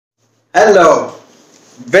Hello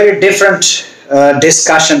very different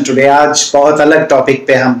discussion today. आज बहुत अलग टॉपिक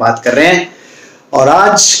पे हम बात कर रहे हैं और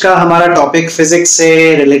आज का हमारा टॉपिक फिजिक्स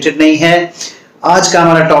से रिलेटेड नहीं है। आज का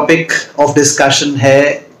हमारा टॉपिक ऑफ डिस्कशन है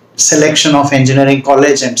selection of engineering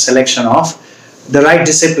college and selection of the right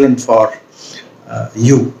discipline for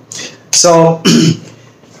you. सो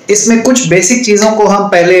इसमें कुछ बेसिक चीज़ों को हम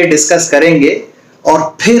पहले डिस्कस करेंगे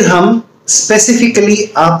और फिर हम स्पेसिफिकली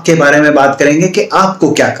आपके बारे में बात करेंगे कि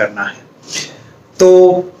आपको क्या करना है। तो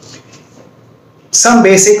some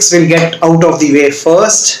basics will get out of the way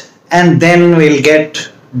first and then we'll get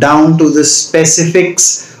down to the specifics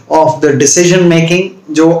of the decision making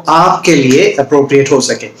जो आपके लिए appropriate हो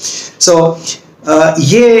सके। So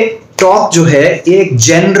ये टॉक जो है ये एक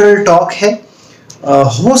जनरल टॉक है।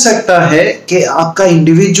 हो सकता है कि आपका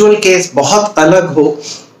इंडिविजुअल केस बहुत अलग हो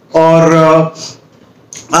और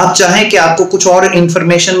आप चाहें कि आपको कुछ और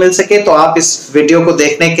इंफॉर्मेशन मिल सके तो आप इस वीडियो को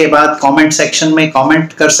देखने के बाद कमेंट सेक्शन में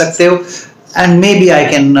कमेंट कर सकते हो and may B I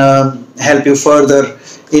can help you further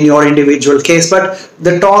in your individual case, but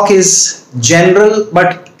the talk is general,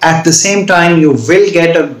 but at the same time you will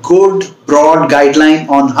get a good broad guideline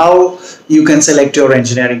on how you can select your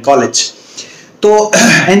engineering college. तो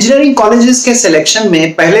engineering colleges के selection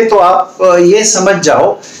में पहले तो आप ये समझ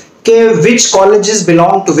जाओ कि which colleges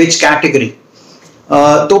belong to which category.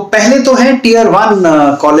 तो पहले तो है tier 1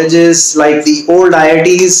 colleges like the old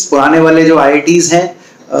IITs, पुराने वाले जो IITs हैं,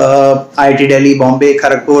 IIT दिल्ली, बॉम्बे,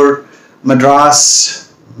 खड़गपुर, मद्रास,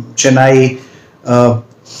 चेन्नई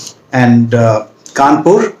एंड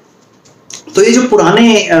कानपुर। तो ये जो पुराने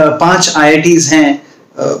 5 IITs हैं,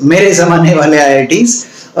 मेरे ज़माने वाले IITs,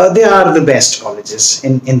 they are the best colleges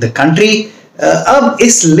in the country. अब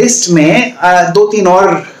इस लिस्ट में 2-3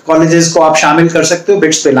 और कॉलेजेस को आप शामिल कर सकते हो।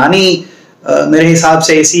 बिट्स पिलानी मेरे हिसाब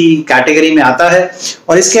से इसी कैटेगरी में आता है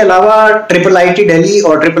और इसके अलावा IIT दिल्ली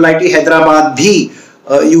और IIT हैदराबाद भी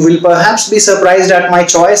you will perhaps be surprised at my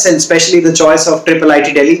choice and especially the choice of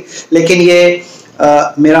IIT Delhi, लेकिन ये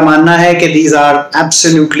मेरा मानना है कि these are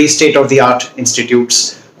absolutely state of the art institutes,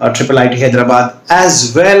 IIT Hyderabad as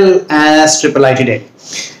well as IIT Delhi.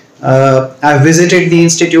 I've visited the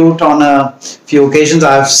institute on a few occasions.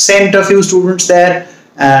 I've sent a few students there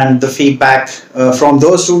and the feedback from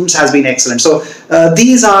those students has been excellent. So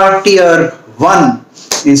these are tier 1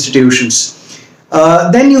 institutions.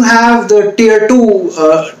 Then you have the tier 2,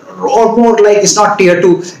 or more like it's not tier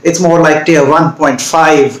 2, it's more like tier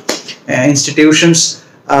 1.5 institutions.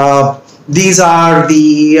 These are the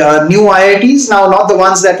new IITs, now not the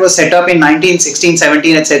ones that were set up in 1916,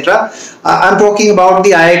 17, etc. I'm talking about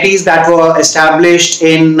the IITs that were established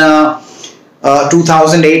in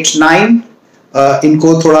 2008-9.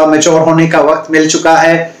 इनको थोड़ा mature होने का वक्त मिल चुका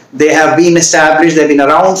है। They have been established, they've been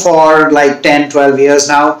around for like 10-12 years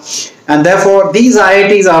now, and therefore these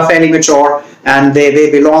IITs are fairly mature and they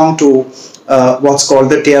belong to what's called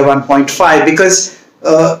the tier 1.5 because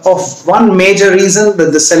of one major reason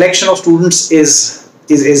that the selection of students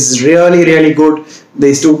is really good.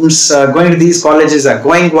 The students going to these colleges are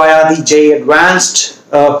going via the JEE Advanced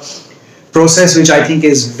process, which I think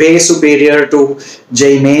is way superior to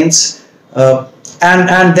JEE Mains.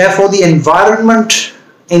 And therefore the environment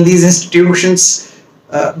in these institutions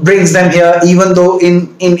brings them here, even though in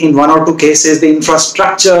 1 or 2 cases the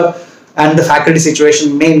infrastructure and the faculty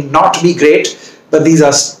situation may not be great, but these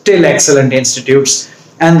are still excellent institutes.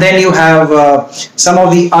 And then you have some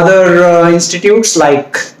of the other institutes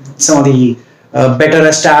like some of the better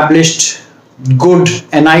established good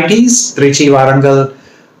NITs, Trichy, Warangal,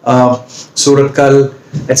 Suratkal,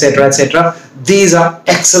 etc. These are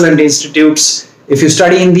excellent institutes. If you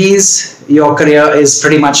study in these, your career is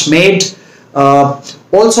pretty much made.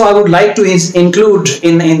 Also, I would like to include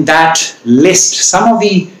in that list some of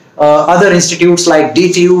the other institutes like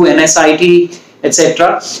DTU, NSIT,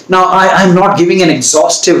 etc. Now, I'm not giving an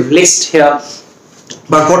exhaustive list here,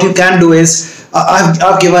 but what you can do is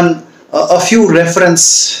I've given a few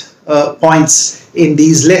reference points in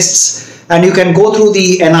these lists, and you can go through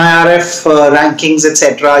the NIRF rankings,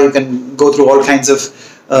 etc. You can go through all kinds of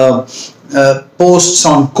posts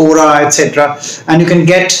on Quora, etc. and you can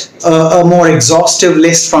get a more exhaustive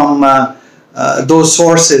list from those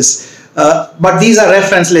sources. But these are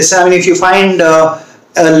reference lists. I mean, if you find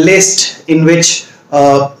a list in which,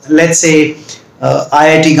 let's say,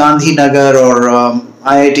 IIT Gandhinagar or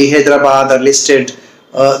IIT Hyderabad are listed,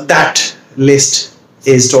 that list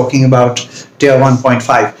is talking about tier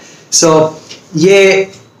 1.5. So, ये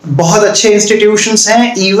बहुत अच्छे institutions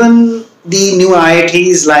हैं. Even the new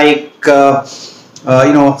IITs like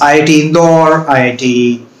IIT Indore, IIT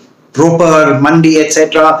Roper, Mandi,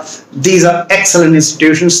 etc. These are excellent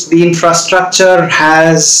institutions. The infrastructure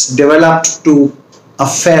has developed to a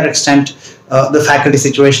fair extent. The faculty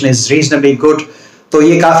situation is reasonably good. तो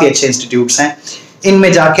ये काफी अच्छे institutes हैं.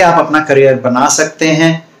 इनमें जाके आप अपना career बना सकते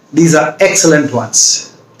हैं. These are excellent ones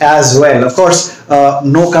as well. Of course,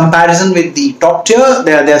 no comparison with the top tier.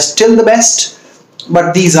 They are still the best,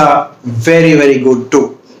 but these are very, very good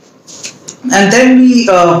too. And then we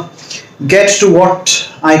get to what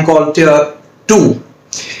I call tier 2.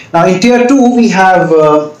 Now in tier 2 we have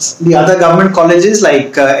the other government colleges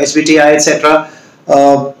like SBTI, etc.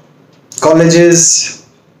 Colleges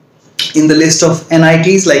in the list of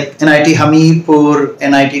NITs like NIT Hamirpur,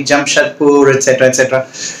 NIT Jamshedpur, etc. etc.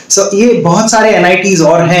 So ये बहुत सारे NITs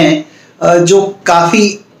और हैं जो काफी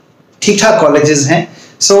ठीक ठाक colleges हैं.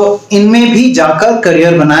 So इनमें भी जाकर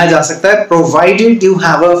career बनाया जा सकता है provided you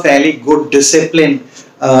have a fairly good discipline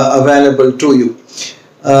available to you.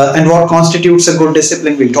 And what constitutes a good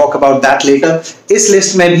discipline, we'll talk about that later. इस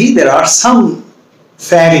list में भी there are some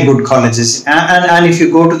fairly good colleges, and if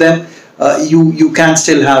you go to them, you can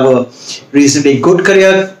still have a reasonably good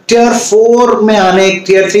career. Tier 4 में आने,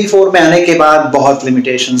 Tier 3-4 में आने के बाद बहुत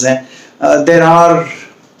limitations हैं. There are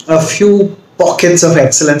a few pockets of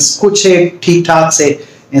excellence. कुछ एक ठीक ठाक से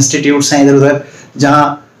institutes हैं इधर-उधर जहाँ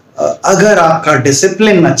अगर आपका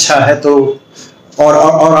discipline अच्छा है तो और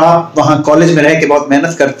आप वहाँ कॉलेज में रह के बहुत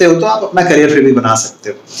मेहनत करते हो तो आप अपना करियर फिर भी बना सकते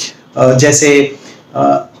हो. जैसे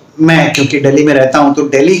मैं क्योंकि दिल्ली में रहता हूँ तो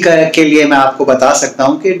दिल्ली के लिए मैं आपको बता सकता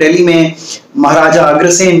हूँ कि दिल्ली में महाराजा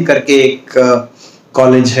अग्रसेन करके एक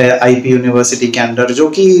कॉलेज है आईपी यूनिवर्सिटी के अंदर जो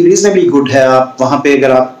कि रीजनेबली गुड है. आप वहाँ पे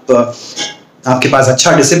अगर आपके पास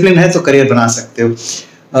अच्छा डिसिप्लिन है तो करियर बना सकते हो.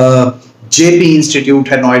 जेपी इंस्टीट्यूट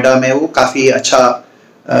है नोएडा में, वो काफ़ी अच्छा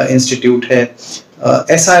इंस्टीट्यूट है.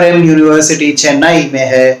 SRM यूनिवर्सिटी चेन्नई में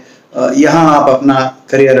है, यहाँ आप अपना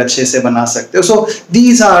करियर अच्छे से बना सकते हो. So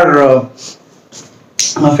these are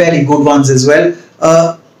fairly good ones as well.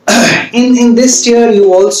 In this tier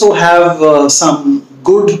you also have some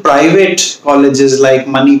good private colleges like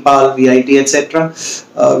Manipal, VIT, etc.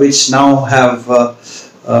 Which now have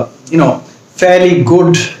fairly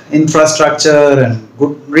good infrastructure and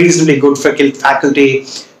reasonably good faculty.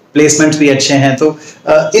 Placements भी अच्छे हैं. तो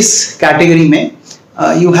इस category में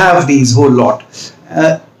you have these whole lot.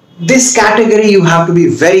 This category you have to be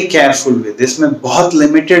very careful with. इसमें बहुत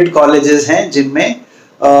limited colleges हैं जिनमें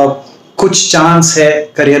कुछ चांस है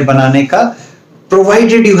करियर बनाने का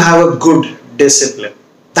provided you have a good discipline.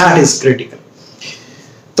 That is critical.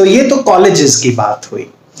 तो ये तो colleges की बात हुई.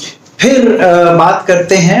 फिर बात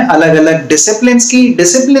करते हैं अलग अलग disciplines की.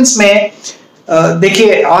 Disciplines में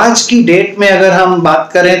देखिए आज की डेट में अगर हम बात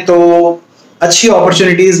करें तो अच्छी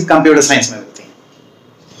अपॉर्चुनिटीज कंप्यूटर साइंस में मिलती हैं.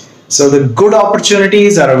 So the good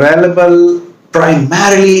opportunities are available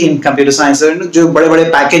primarily in computer science. जो बड़े बड़े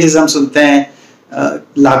पैकेजेस हम सुनते हैं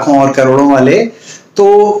लाखों और करोड़ों वाले, तो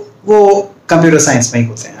वो कंप्यूटर साइंस में ही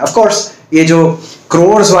होते हैं. ऑफ कोर्स ये जो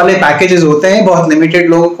क्रोर्स वाले पैकेजेस होते हैं बहुत लिमिटेड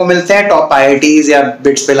लोगों को मिलते हैं. टॉप आईआईटीज या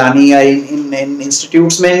बिट्स पिलानी या इन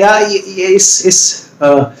इंस्टीट्यूट्स में या ये इस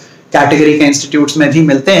कैटेगरी के इंस्टीट्यूट्स में भी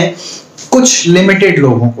मिलते हैं. कुछ लिमिटेड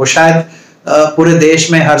लोगों को, शायद पूरे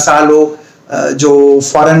देश में हर साल वो जो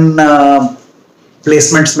फॉरेन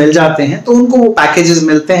प्लेसमेंट्स मिल जाते हैं तो उनको वो पैकेजेस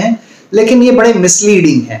मिलते हैं, लेकिन ये बड़े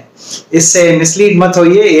मिसलीडिंग हैं. इससे मिसलीड मत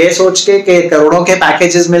होइए ये सोच के कि करोड़ों के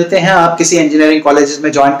पैकेजेस मिलते हैं आप किसी इंजीनियरिंग कॉलेजेस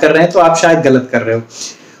में ज्वाइन कर रहे हैं तो आप शायद गलत कर रहे हो.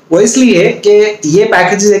 वो इसलिए कि ये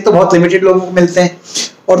पैकेजेस एक तो बहुत लिमिटेड लोगों को मिलते हैं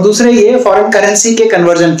और दूसरे ये फॉरेन करेंसी के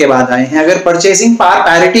कन्वर्जन के बाद आए हैं. अगर परचेसिंग पावर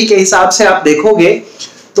पैरिटी के हिसाब से आप देखोगे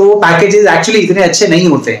तो पैकेजेस एक्चुअली इतने अच्छे नहीं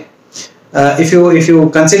होते हैं. If you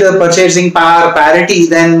consider purchasing power parity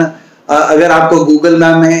then अगर आपको गूगल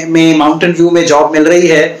में माउंटेन व्यू में जॉब मिल रही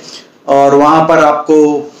है और वहां पर आपको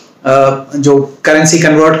जो करेंसी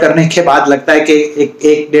कन्वर्ट करने के बाद लगता है कि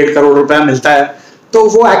 1-1.5 करोड़ रुपया मिलता है, तो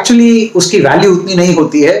वो एक्चुअली उसकी वैल्यू उतनी नहीं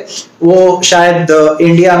होती है. वो शायद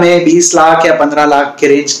इंडिया में 20 लाख या 15 लाख के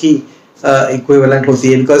रेंज की इक्विवेलेंट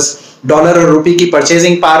होती है, बिकॉज डॉलर और रुपी की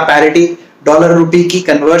purchasing power parity dollar rupee की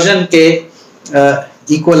कन्वर्जन के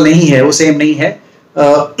इक्वल नहीं है, वो सेम नहीं है.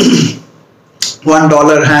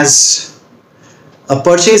 $1 has a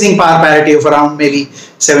purchasing power parity of around maybe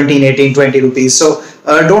 17, 18, 20 rupees. So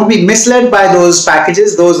don't be misled by those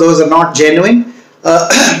packages. Those are not genuine.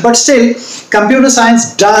 But still, computer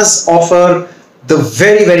science does offer the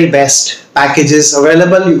very, very best packages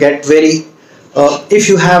available. You get if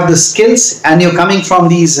you have the skills and you're coming from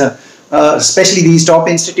these, especially these top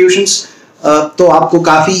institutions, तो आपको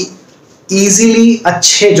काफी easily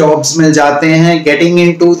अच्छे jobs मिल जाते हैं. Getting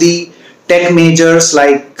into the tech majors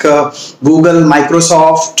like Google,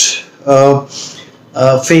 Microsoft,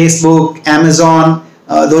 Facebook, Amazon,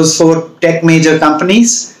 those 4 tech major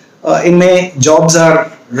companies, इनमें jobs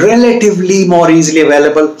are relatively more easily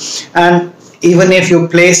available, and even if you're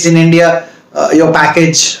placed in India, your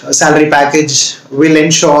salary package will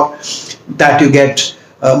ensure that you get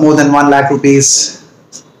more than 1 lakh rupees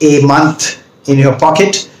a month in your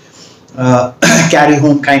pocket, carry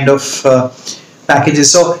home kind of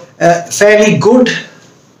packages. So fairly good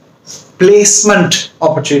placement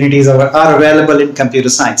opportunities are available in computer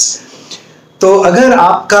science. तो अगर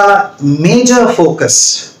आपका major focus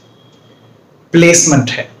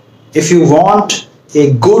placement है, if you want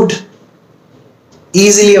a good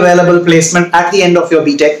easily available placement at the end of your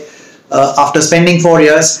BTech, after spending 4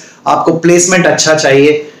 years, आपको placement अच्छा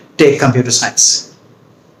चाहिए, take computer science.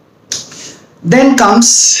 Then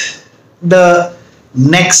comes the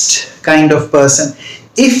next kind of person.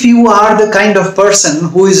 If you are the kind of person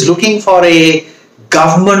who is looking for a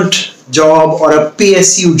government job or a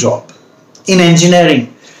PSU job in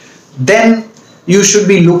engineering, then you should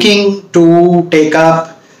be looking to take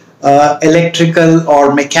up electrical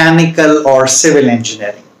or mechanical or civil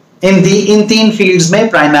engineering. In 3 fields में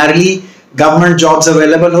primarily government jobs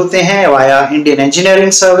available होते हैं via Indian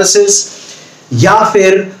Engineering Services, या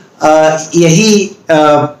फिर यही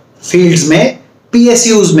fields में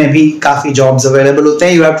PSUs में भी काफी jobs available होते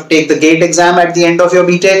हैं. You have to take the GATE exam at the end of your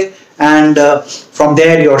BTech, and from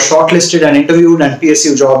there you're shortlisted and interviewed, and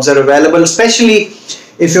PSU jobs are available, especially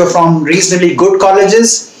if you're from reasonably good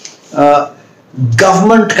colleges.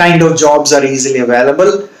 Government kind of jobs are easily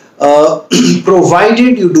available,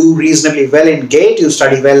 provided you do reasonably well in GATE, you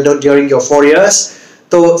study well during your 4 years.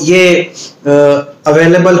 तो ये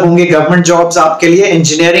available होंगे government jobs आपके लिए,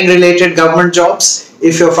 engineering related government jobs,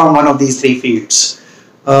 if you're from one of these 3 fields.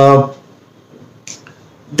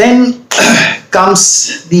 Then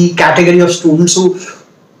comes the category of students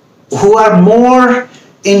who are more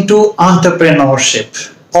into entrepreneurship,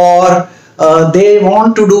 or they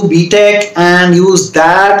want to do BTech and use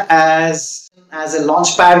that as a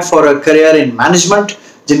launchpad for a career in management,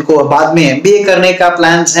 जिनको बाद में MBA करने का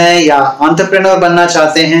plans है या entrepreneur बनना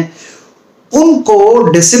चाहते हैं.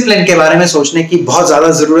 उनको डिसिप्लिन के बारे में सोचने की बहुत ज़्यादा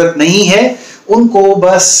ज़रूरत नहीं है. उनको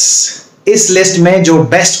बस इस लिस्ट में जो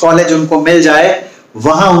बेस्ट कॉलेज उनको मिल जाए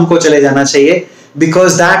वहाँ उनको चले जाना चाहिए,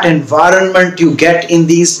 because that environment you get in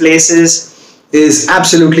these places is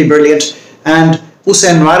absolutely brilliant. And उस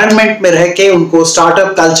environment में रह के उनको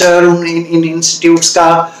startup culture इन institutes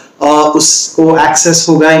का उसको access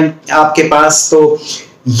होगा आपके पास. तो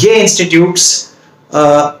ये institutes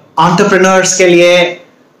entrepreneurs के लिए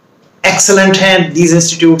excellent हैं. These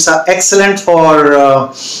institutes are excellent for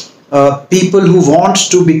people who want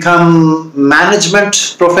to become management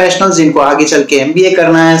professionals, जिनको आगे चल के MBA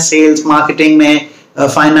करना है sales, marketing में,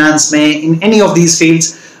 finance में, in any of these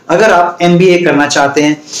fields. अगर आप MBA करना चाहते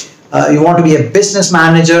हैं, you want to be a business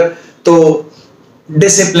manager, तो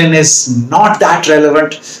discipline is not that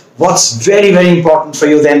relevant. What's very very important for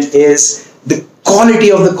you then is the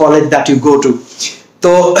quality of the college that you go to.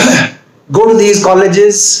 So go to these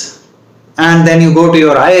colleges, and then you go to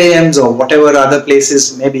your IIMs or whatever other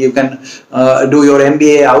places. Maybe you can do your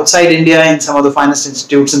MBA outside India in some of the finest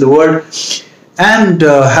institutes in the world, and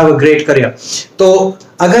have a great career. तो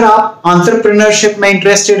अगर आप entrepreneurship में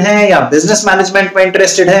interested हैं या business management में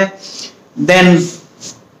interested हैं, then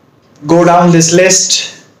go down this list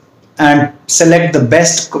and select the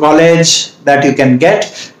best college that you can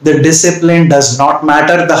get. The discipline does not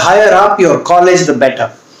matter. The higher up your college, the better.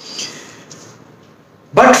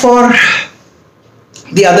 But for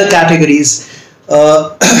the other categories,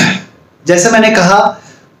 जैसे मैंने कहा,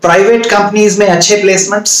 private companies में अच्छे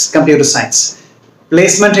placements, computer science.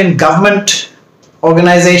 Placement in government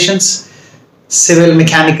organizations, civil,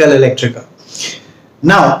 mechanical, electrical.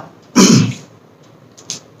 Now,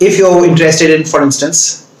 if you're interested in, for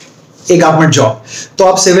instance, a government job, तो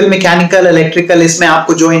आप civil, mechanical, electrical, इसमें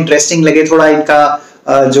आपको जो interesting लगे, थोड़ा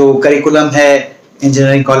इनका जो curriculum है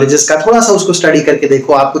इंजीनियरिंग कॉलेजेस का, थोड़ा सा उसको स्टडी करके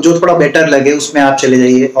देखो. आपको जो थोड़ा बेटर लगे उसमें आप चले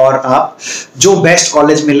जाइए, और आप जो बेस्ट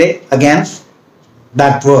कॉलेज मिले, again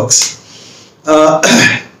that works.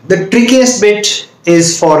 The ट्रिकीएस्ट bit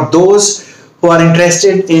is for those who are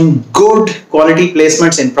interested in good quality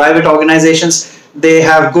placements in private organizations. They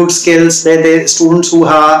have good skills. They students who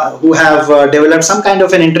have developed some kind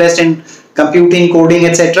of an interest in computing, coding,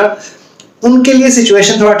 etc. उनके लिए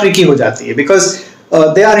situation थोड़ा tricky हो जाती है, because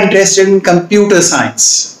they are interested in computer science,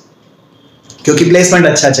 क्योंकि placement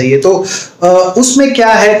अच्छा चाहिए. तो उसमें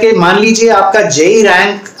क्या है कि मान लीजिए आपका JEE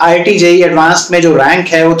rank, IIT JEE advanced में जो रैंक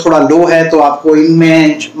है वो थोड़ा लो है, तो आपको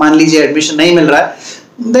इनमें मान लीजिए एडमिशन नहीं मिल रहा है,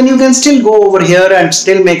 then you can still go over here and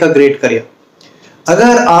still make a great career.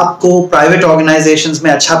 अगर आपको प्राइवेट ऑर्गेनाइजेशंस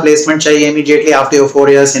में अच्छा प्लेसमेंट चाहिए immediately after your 4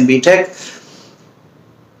 years in BTech,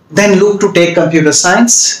 then look to take computer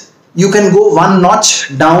science. You can go one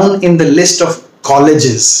notch down in the list of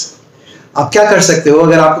colleges. आप क्या कर सकते हो,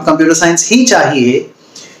 अगर आपको कंप्यूटर साइंस ही चाहिए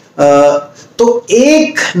तो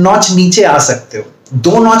एक नॉच नीचे आ सकते हो,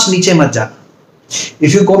 2 नॉच नीचे मत जाना.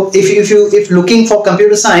 If looking for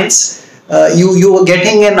computer science, you are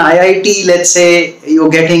getting an IIT, let's say you're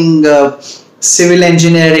getting civil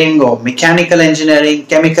engineering or mechanical engineering,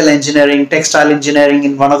 chemical engineering, textile engineering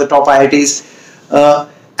in one of the top IITs,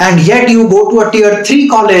 and yet you go to a tier 3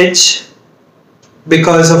 college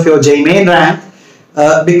because of your JEE main rank,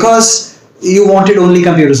 because you wanted only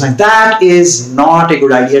computer science. That is not a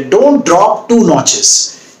good idea. Don't drop 2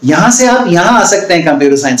 notches. यहां से आप यहां आ सकते हैं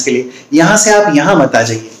computer science के लिए, यहां से आप यहां मत आ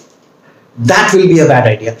जाइए. That will be a bad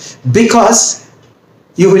idea, because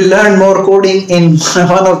you will learn more coding in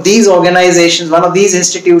one of these organizations, one of these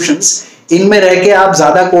institutions. इनमें रह के आप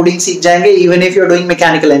ज्यादा कोडिंग सीख जाएंगे, even if you're doing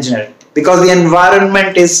mechanical engineering, because the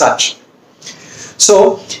environment is such. So,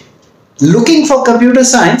 looking for computer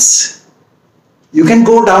science, you can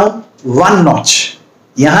go down one notch.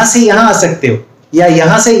 यहां से यहां आ सकते हो, या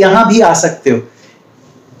यहां से यहां भी आ सकते हो.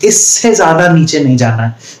 इससे ज्यादा नीचे नहीं जाना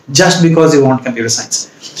है, just because you want computer science.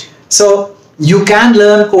 So you can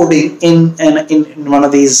learn coding in one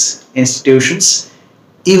of these institutions,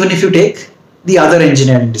 even if you take the other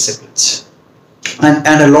engineering disciplines. And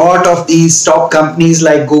a lot of these top companies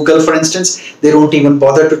like Google, for instance, they don't even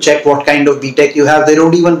bother to check what kind of BTech you have. They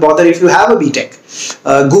don't even bother if you have a BTech.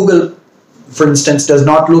 Google, for instance, does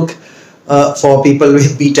not look for people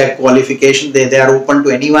with BTech qualification. They are open to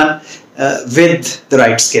anyone with the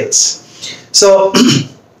right skills. So,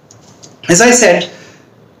 as I said,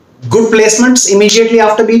 good placements immediately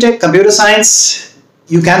after BTech. Computer science,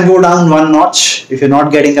 you can go down one notch. If you're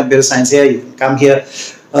not getting computer science here, you can come here.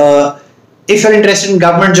 If you're interested in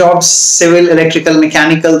government jobs, civil, electrical,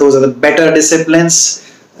 mechanical, those are the better disciplines.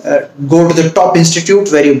 Go to the top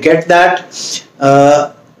institute where you get that.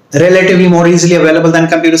 Relatively more easily available than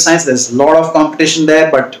computer science. There's a lot of competition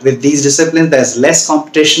there, but with these disciplines, there's less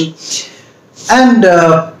competition. And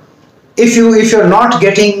if you're not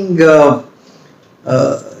getting one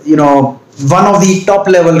of the top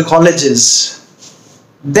level colleges,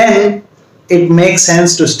 then it makes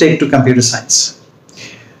sense to stick to computer science,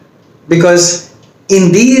 because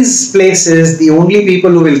in these places the only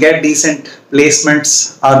people who will get decent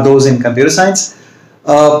placements are those in computer science.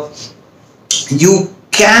 You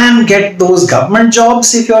can get those government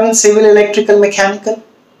jobs if you're in civil, electrical, mechanical,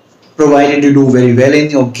 provided you do very well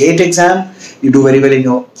in your GATE exam, you do very well in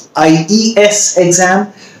your IES exam.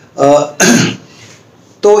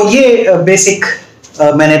 तो ये basic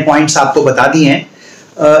मैंने points आपको बता दिए हैं.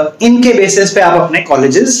 इनके basis पे आप अपने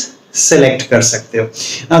कॉलेजेस सेलेक्ट कर सकते हो.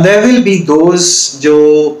 Now there will be those जो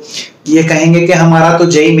ये कहेंगे कि हमारा तो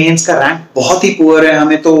JEE मेंस का रैंक बहुत ही पुअर है,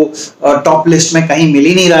 हमें तो टॉप लिस्ट में कहीं मिल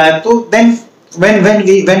ही नहीं रहा है. तो then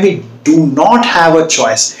when we do not have a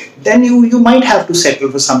choice, then you might have to settle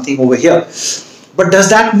for something over here. But does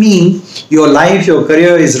that mean your life, your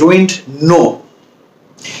career is ruined? No.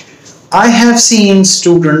 I have seen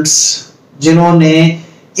students जिन्होंने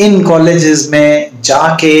इन colleges में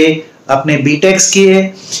जाके अपने बीटेक्स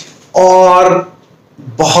किए और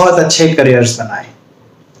बहुत अच्छे careers बनाए.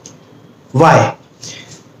 Why?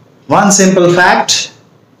 One simple fact: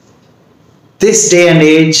 this day and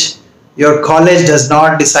age, your college does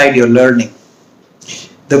not decide your learning.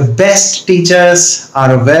 The best teachers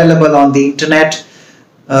are available on the internet.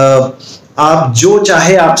 आप जो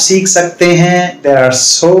चाहे आप सीख सकते हैं. There are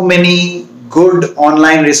so many good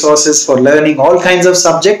online resources for learning all kinds of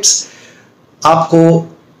subjects. आपको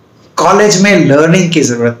college में learning की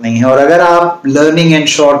जरूरत नहीं है, और अगर आप लर्निंग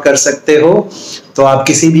एंश्योर कर सकते हो तो आप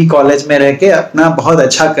किसी भी कॉलेज में रह के अपना बहुत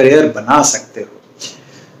अच्छा करियर बना सकते हो.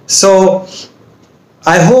 So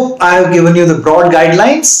I hope I have given you the broad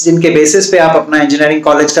guidelines जिनके बेसिस पे आप अपना इंजीनियरिंग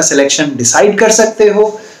कॉलेज का सिलेक्शन डिसाइड कर सकते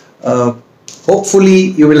हो. Hopefully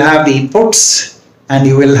you will have the inputs and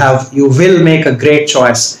you will make a great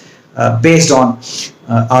choice based on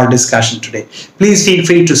our discussion today. Please feel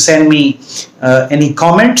free to send me any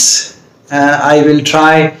comments. I will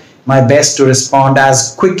try my best to respond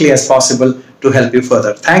as quickly as possible to help you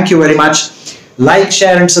further. Thank you very much. Like,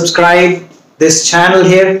 share and subscribe this channel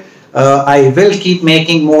here. I will keep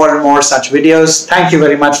making more and more such videos. Thank you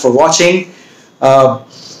very much for watching.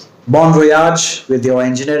 Bon voyage with your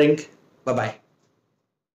engineering. Bye-bye.